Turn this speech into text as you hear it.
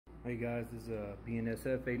Hey guys, this is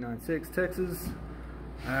BNSF 896 Texas.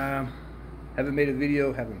 Haven't made a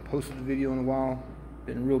video, haven't posted a video in a while.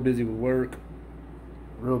 Been real busy with work,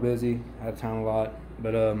 real busy, out of town a lot.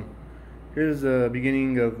 But here's the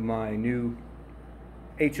beginning of my new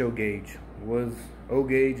HO gauge. Was O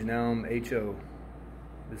gauge, now I'm HO.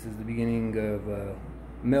 This is the beginning of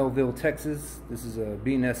Melville, Texas. This is a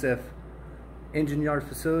BNSF engine yard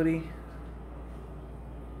facility.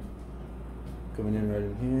 Coming in right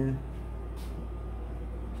in here.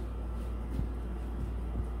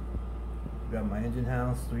 Got my engine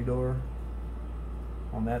house, 3-door.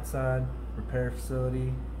 On that side, repair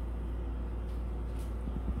facility.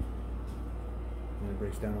 And it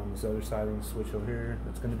breaks down on this other side on the switch over here.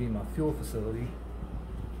 That's going to be my fuel facility.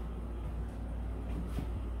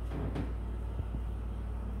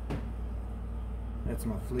 That's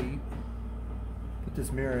my fleet. Put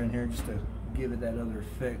this mirror in here just to give it that other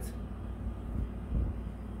effect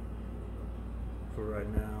for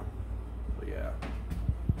right now. But yeah,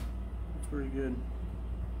 it's pretty good.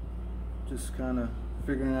 Just kind of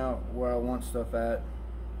figuring out where I want stuff at,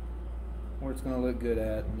 where it's going to look good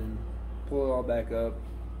at, and then pull it all back up.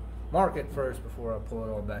 Mark it first before I pull it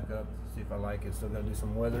all back up, see if I like it. Still got to do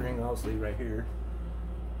some weathering, obviously, right here.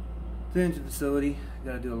 The engine facility,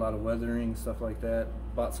 got to do a lot of weathering, stuff like that.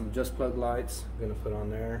 Bought some just plug lights, I'm going to put on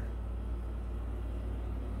there.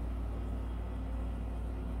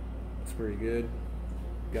 It's pretty good.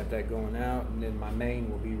 Got that going out, and then my main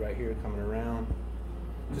will be right here coming around,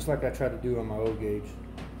 just like I tried to do on my O gauge.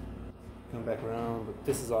 Come back around, but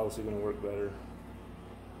this is obviously going to work better.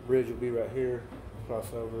 Bridge will be right here,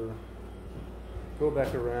 cross over, go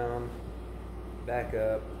back around, back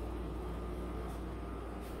up.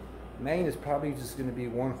 Main is probably just going to be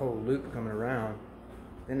one whole loop coming around.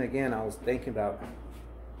 Then again, I was thinking about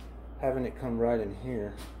having it come right in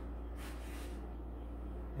here,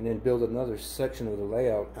 and then build another section of the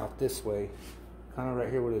layout out this way, kind of right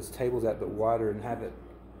here where this table's at, but wider, and have it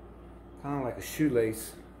kind of like a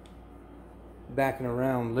shoelace, backing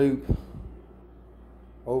around loop,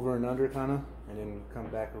 over and under kind of, and then come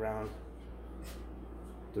back around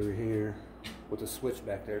through here with a switch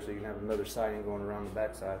back there, so you can have another siding going around the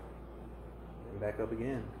back side, and back up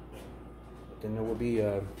again. But then there will be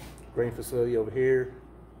a grain facility over here.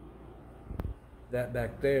 That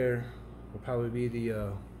back there will probably be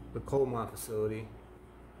the coal mine facility,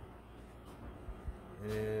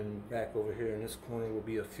 and back over here in this corner will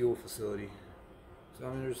be a fuel facility. So I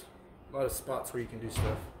mean, there's a lot of spots where you can do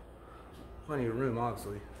stuff. Plenty of room,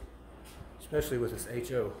 obviously, especially with this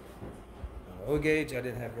HO. O gauge, I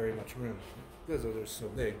didn't have very much room because they're so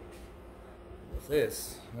big. With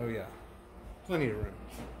this, oh yeah, plenty of room.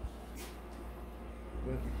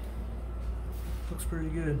 But looks pretty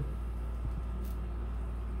good.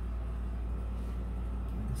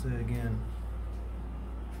 Say it again.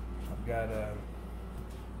 I've got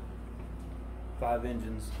 5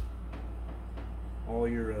 engines. All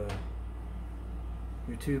your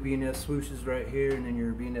 2 BNS swooshes right here, and then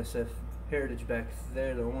your BNSF Heritage back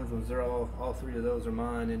there. The orange ones, they're all 3 of those are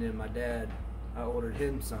mine. And then my dad, I ordered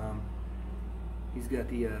him some. He's got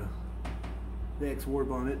the X-Warp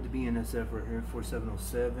on it, the BNSF right here,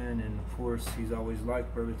 4707, and of course he's always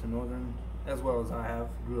liked Burlington Northern, as well as I have.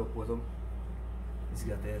 Grew up with them. He's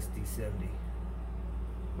got the SD70.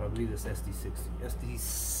 Or I believe it's SD60.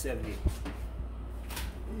 SD70.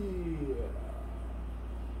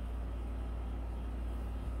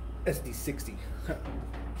 Yeah. SD60.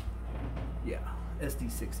 Yeah,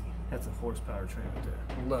 SD60. That's a horsepower train right there.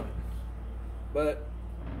 Love it. But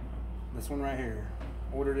this one right here,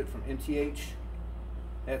 ordered it from MTH.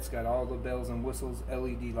 That's got all the bells and whistles,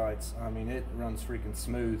 LED lights. I mean, it runs freaking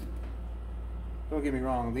smooth. Don't get me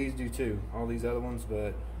wrong, these do too, all these other ones,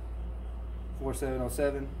 but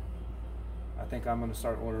 4707, I think I'm going to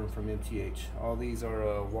start ordering from MTH. All these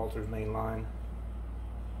are Walter's main line,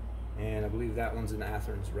 and I believe that one's in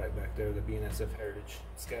Athens right back there, the BNSF Heritage.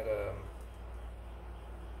 It's got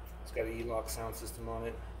an E-Lock sound system on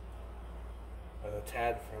it.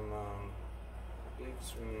 Tad from, I believe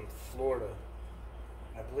it's from Florida.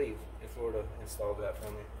 I believe in Florida installed that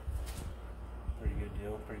for me. Pretty good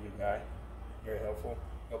deal, pretty good guy. Very helpful.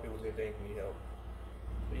 Help people do anything if you need help.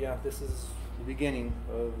 But yeah, this is the beginning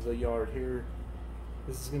of the yard here.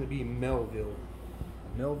 This is going to be Melville.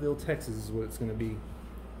 Melville, Texas is what it's going to be.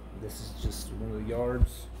 This is just one of the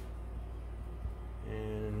yards.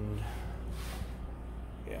 And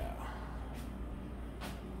yeah,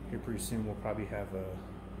 here pretty soon we'll probably have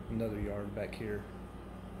another yard back here.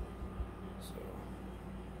 So,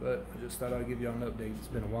 but I just thought I'd give y'all an update. It's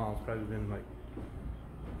been a while. It's probably been like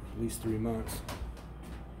at least 3 months.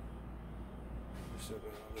 So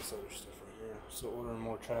this other stuff right here. So ordering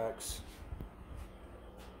more tracks.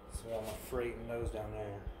 So I got my freight and those down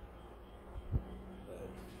there. But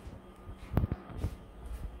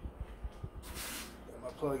got my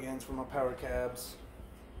plug-ins for my power cabs.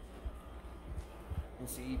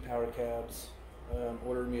 NCE power cabs.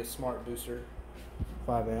 Ordered me a smart booster,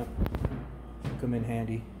 5 amp. Come in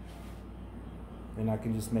handy. And I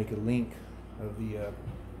can just make a link of the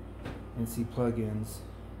NC plugins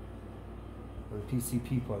or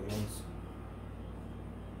PCP plugins.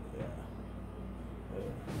 Yeah.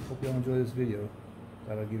 Hope y'all enjoy this video.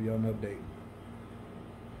 Thought I'd give y'all an update.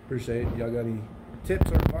 Appreciate it. Y'all got any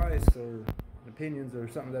tips or advice or opinions or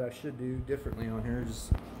something that I should do differently on here?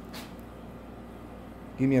 Just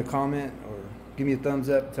give me a comment or give me a thumbs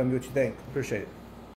up. Tell me what you think. Appreciate it.